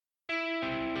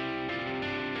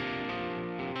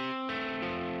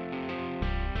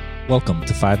Welcome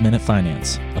to 5 Minute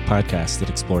Finance, a podcast that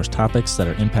explores topics that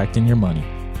are impacting your money.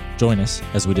 Join us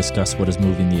as we discuss what is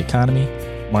moving the economy,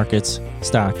 markets,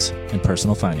 stocks, and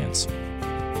personal finance.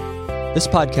 This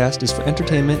podcast is for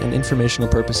entertainment and informational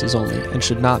purposes only and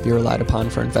should not be relied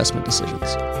upon for investment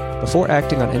decisions. Before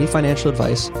acting on any financial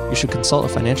advice, you should consult a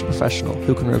financial professional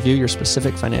who can review your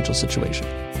specific financial situation.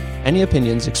 Any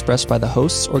opinions expressed by the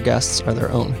hosts or guests are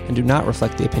their own and do not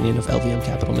reflect the opinion of LVM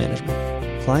Capital Management.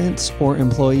 Clients or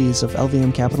employees of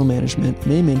LVM Capital Management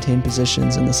may maintain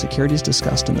positions in the securities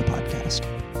discussed in the podcast.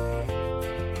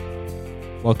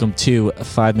 Welcome to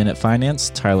 5 Minute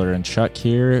Finance. Tyler and Chuck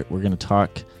here. We're going to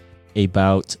talk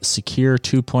about Secure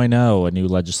 2.0, a new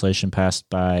legislation passed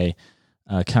by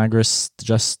Congress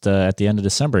just at the end of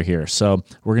December here. So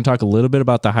we're going to talk a little bit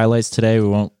about the highlights today. We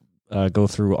won't go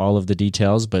through all of the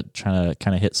details, but trying to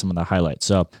kind of hit some of the highlights.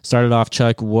 So started off,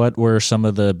 Chuck, what were some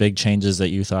of the big changes that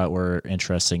you thought were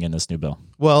interesting in this new bill?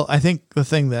 Well, I think the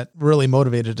thing that really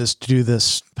motivated us to do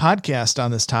this podcast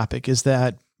on this topic is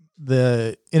that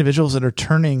the individuals that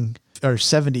are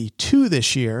 72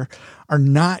 this year are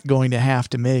not going to have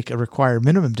to make a required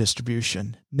minimum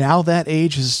distribution. Now that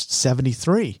age is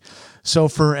 73. So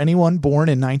for anyone born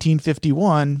in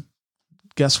 1951,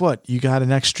 guess what? You got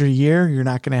an extra year. You're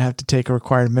not going to have to take a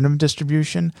required minimum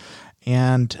distribution.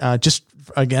 And just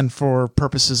again, for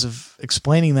purposes of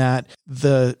explaining that,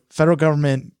 the federal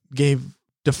government gave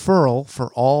deferral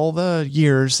for all the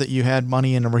years that you had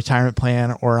money in a retirement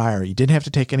plan or IRA. You didn't have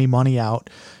to take any money out.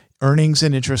 Earnings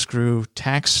and interest grew,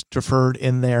 tax deferred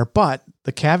in there. But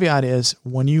the caveat is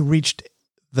when you reached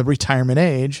the retirement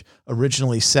age,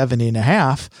 originally 70 and a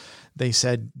half, they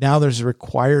said, now there's a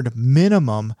required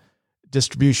minimum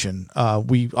distribution.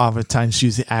 We oftentimes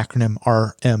use the acronym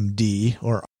RMD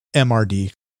or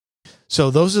MRD. So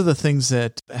those are the things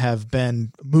that have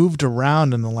been moved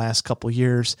around in the last couple of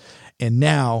years. And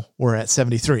now we're at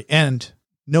 73. And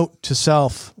note to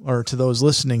self or to those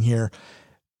listening here,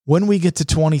 when we get to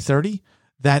 2030,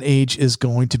 that age is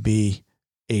going to be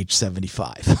age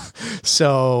 75.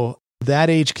 So that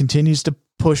age continues to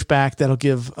push back. That'll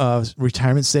give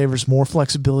retirement savers more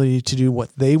flexibility to do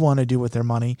what they want to do with their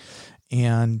money.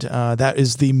 And that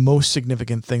is the most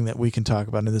significant thing that we can talk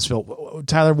about in this bill.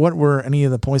 Tyler, what were any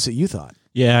of the points that you thought?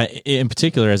 Yeah, in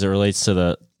particular, as it relates to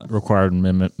the required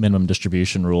minimum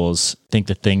distribution rules, I think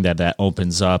the thing that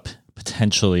opens up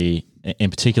potentially, in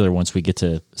particular, once we get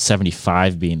to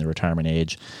 75 being the retirement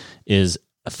age, is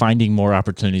finding more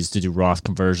opportunities to do Roth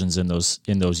conversions in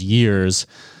those years.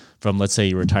 From, let's say,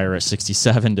 you retire at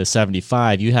 67 to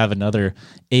 75, you have another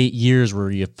 8 years where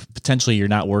you're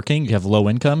not working, you have low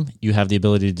income, you have the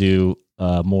ability to do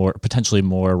potentially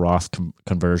more Roth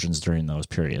conversions during those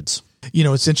periods. You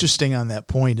know, what's interesting on that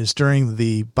point is during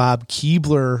the Bob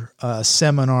Keebler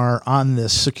seminar on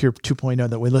this Secure 2.0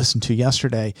 that we listened to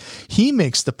yesterday, he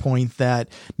makes the point that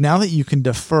now that you can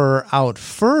defer out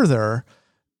further,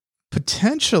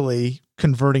 potentially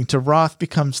converting to Roth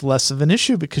becomes less of an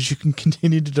issue because you can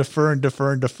continue to defer and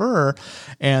defer and defer.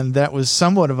 And that was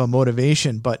somewhat of a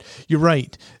motivation. But you're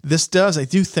right. This I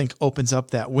do think, opens up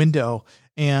that window.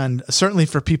 And certainly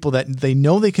for people that they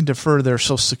know they can defer their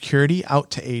Social Security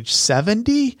out to age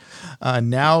 70,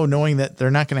 now knowing that they're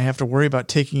not going to have to worry about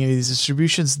taking any of these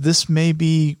distributions, this may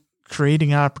be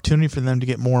creating an opportunity for them to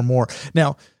get more and more.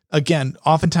 Now, again,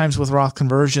 oftentimes with Roth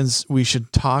conversions, we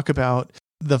should talk about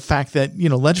the fact that,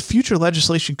 future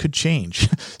legislation could change.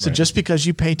 So right. Just because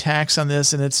you pay tax on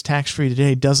this and it's tax-free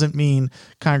today doesn't mean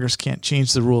Congress can't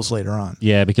change the rules later on.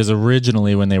 Yeah, because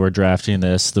originally when they were drafting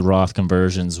this, the Roth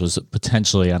conversions was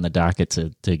potentially on the docket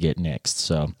to get nixed.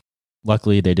 So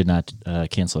luckily they did not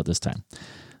cancel it this time.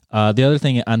 The other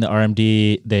thing on the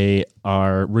RMD, they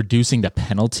are reducing the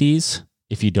penalties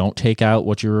if you don't take out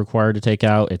what you're required to take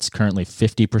out. It's currently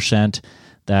 50%.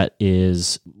 That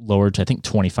is lowered to, I think,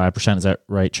 25%. Is that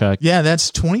right, Chuck? Yeah,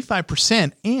 that's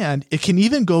 25%. And it can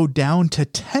even go down to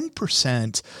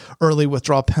 10% early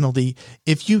withdrawal penalty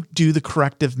if you do the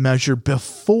corrective measure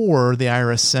before the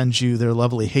IRS sends you their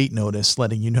lovely hate notice,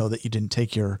 letting you know that you didn't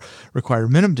take your required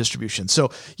minimum distribution.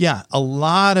 So, yeah, a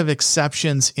lot of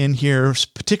exceptions in here,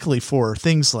 particularly for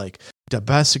things like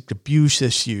domestic abuse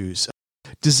issues.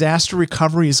 Disaster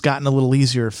recovery has gotten a little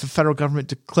easier. If the federal government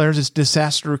declares it's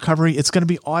disaster recovery, it's going to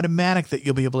be automatic that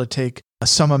you'll be able to take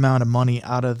some amount of money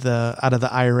out of the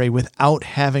IRA without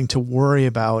having to worry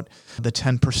about the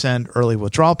 10% early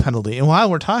withdrawal penalty. And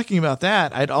while we're talking about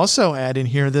that, I'd also add in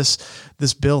here this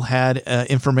bill had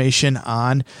information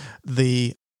on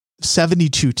the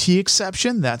 72T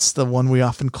exception. That's the one we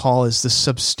often call as the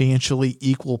substantially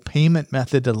equal payment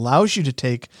method that allows you to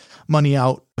take money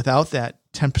out without that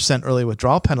 10% early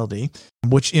withdrawal penalty,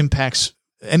 which impacts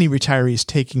any retirees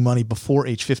taking money before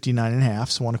age 59 and a half.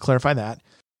 So I want to clarify that.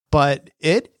 But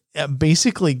it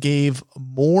basically gave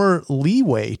more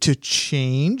leeway to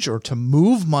change or to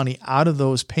move money out of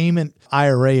those payment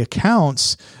IRA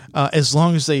accounts as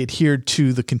long as they adhered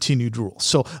to the continued rule.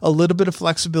 So a little bit of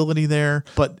flexibility there,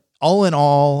 but all in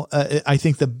all, I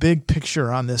think the big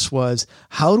picture on this was,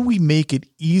 how do we make it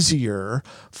easier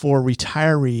for early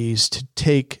retirees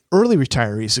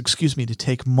to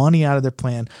take money out of their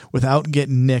plan without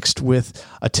getting nixed with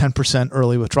a 10%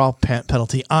 early withdrawal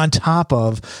penalty on top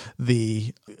of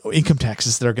the income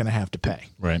taxes they're going to have to pay.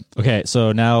 Right. Okay.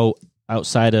 So now,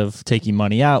 outside of taking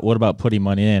money out, what about putting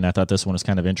money in? I thought this one was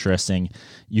kind of interesting.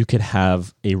 You could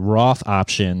have a Roth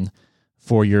option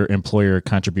for your employer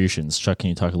contributions. Chuck, can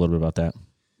you talk a little bit about that?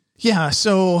 Yeah.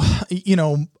 So,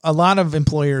 a lot of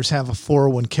employers have a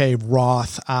 401k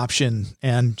Roth option,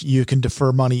 and you can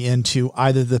defer money into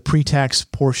either the pre-tax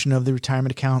portion of the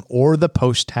retirement account or the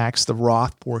post-tax, the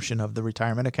Roth portion of the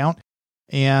retirement account.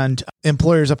 And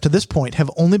employers up to this point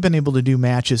have only been able to do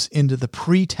matches into the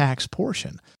pre-tax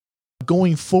portion.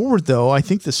 Going forward, though, I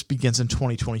think this begins in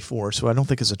 2024, so I don't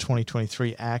think it's a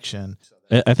 2023 action.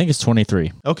 I think it's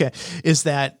 23. Okay. Is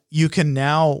that you can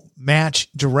now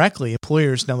match directly.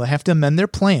 Employers, now they have to amend their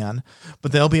plan,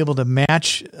 but they'll be able to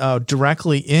match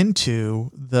directly into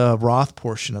the Roth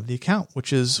portion of the account,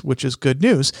 which is good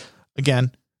news.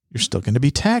 Again, you're still going to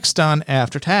be taxed on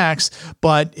after tax,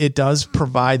 but it does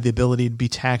provide the ability to be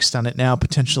taxed on it now,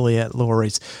 potentially at lower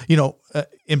rates.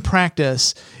 In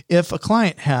practice, if a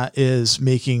client is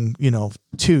making, $200,000,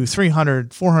 $300,000,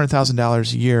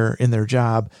 $400,000 a year in their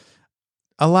job,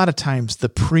 a lot of times the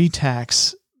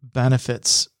pre-tax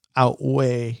benefits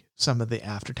outweigh some of the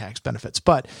after-tax benefits.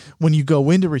 But when you go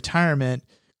into retirement,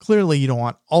 clearly you don't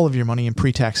want all of your money in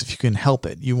pre-tax if you can help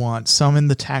it. You want some in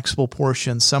the taxable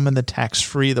portion, some in the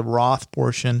tax-free, the Roth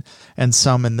portion, and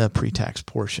some in the pre-tax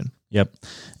portion. Yep.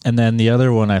 And then the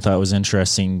other one I thought was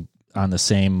interesting on the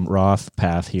same Roth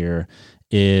path here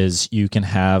is you can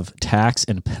have tax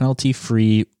and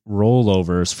penalty-free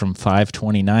rollovers from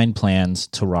 529 plans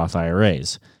to Roth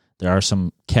IRAs. There are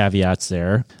some caveats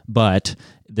there, but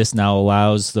this now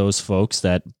allows those folks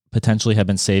that potentially have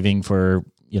been saving for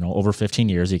over 15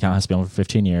 years. The account has been over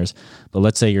 15 years, but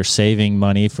let's say you're saving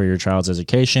money for your child's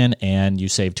education and you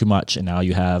save too much, and now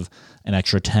you have an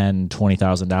extra $10,000,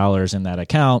 $20,000 in that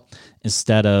account.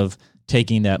 Instead of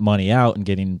taking that money out and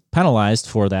getting penalized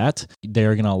for that,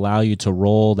 they're going to allow you to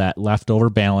roll that leftover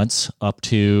balance up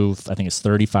to, I think it's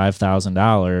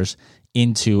 $35,000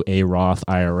 into a Roth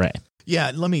IRA.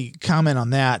 Yeah, let me comment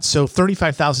on that. So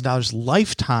 $35,000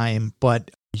 lifetime,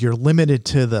 but you're limited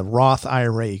to the Roth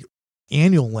IRA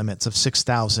annual limits of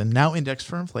 $6,000, now indexed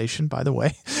for inflation, by the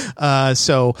way.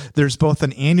 So there's both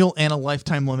an annual and a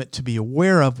lifetime limit to be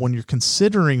aware of when you're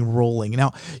considering rolling.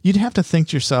 Now, you'd have to think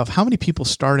to yourself, how many people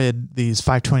started these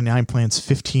 529 plans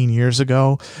 15 years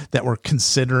ago that were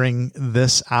considering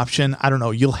this option? I don't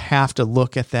know. You'll have to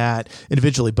look at that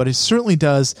individually, but it certainly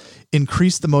does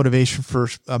increase the motivation for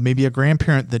maybe a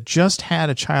grandparent that just had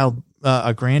a child,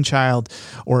 a grandchild,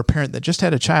 or a parent that just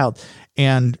had a child,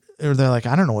 and they're like,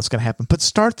 I don't know what's going to happen, but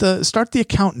start the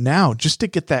account now just to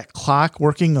get that clock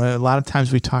working. A lot of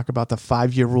times we talk about the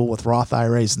 5-year rule with Roth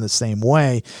IRAs in the same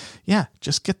way. Yeah,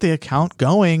 just get the account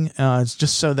going,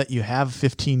 just so that you have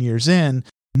 15 years in.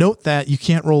 Note that you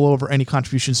can't roll over any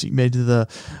contributions that you made to the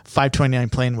 529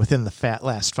 plan within the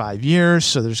last 5 years.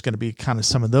 So there's going to be kind of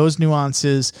some of those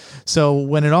nuances. So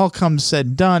when it all comes said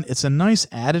and done, it's a nice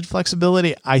added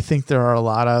flexibility. I think there are a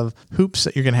lot of hoops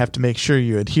that you're going to have to make sure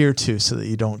you adhere to so that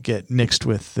you don't get nixed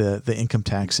with the income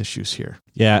tax issues here.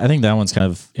 Yeah, I think that one's kind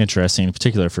of interesting, in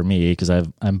particular for me, because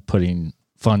I'm putting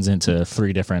funds into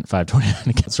 3 different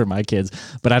 529 accounts for my kids,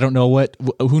 but I don't know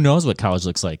who knows what college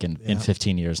looks like in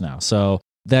 15 years now. So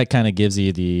that kind of gives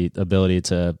you the ability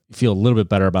to feel a little bit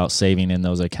better about saving in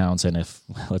those accounts. And if,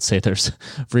 let's say, there's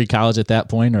free college at that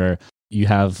point, or you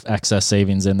have excess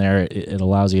savings in there, it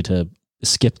allows you to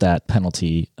skip that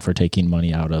penalty for taking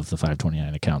money out of the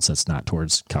 529 accounts that's not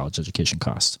towards college education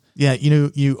costs. Yeah,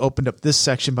 you opened up this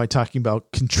section by talking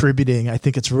about contributing. I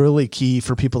think it's really key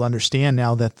for people to understand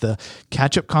now that the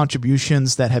catch-up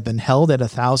contributions that have been held at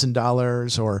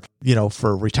 $1,000 or,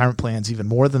 for retirement plans, even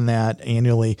more than that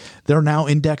annually, they're now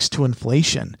indexed to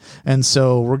inflation. And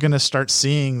so we're going to start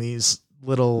seeing these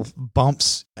little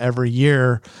bumps every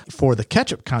year for the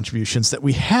catch-up contributions that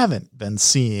we haven't been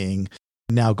seeing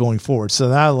now going forward. So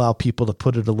that allow people to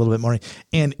put it a little bit more.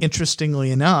 And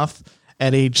interestingly enough,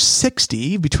 at age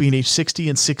 60, between age 60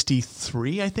 and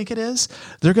 63, I think it is,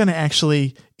 they're going to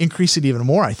actually increase it even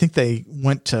more. I think they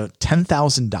went to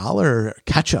 $10,000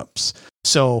 catch-ups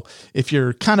So if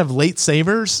you're kind of late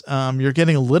savers, you're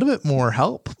getting a little bit more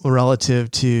help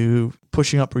relative to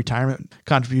pushing up retirement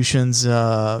contributions,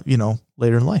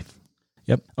 later in life.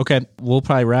 Yep. Okay. We'll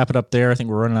probably wrap it up there. I think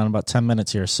we're running on about 10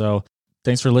 minutes here. So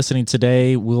thanks for listening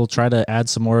today. We'll try to add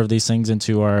some more of these things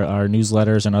into our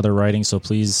newsletters and other writing. So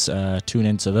please tune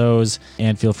into those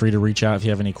and feel free to reach out if you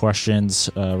have any questions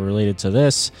related to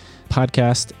this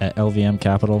podcast at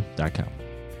lvmcapital.com.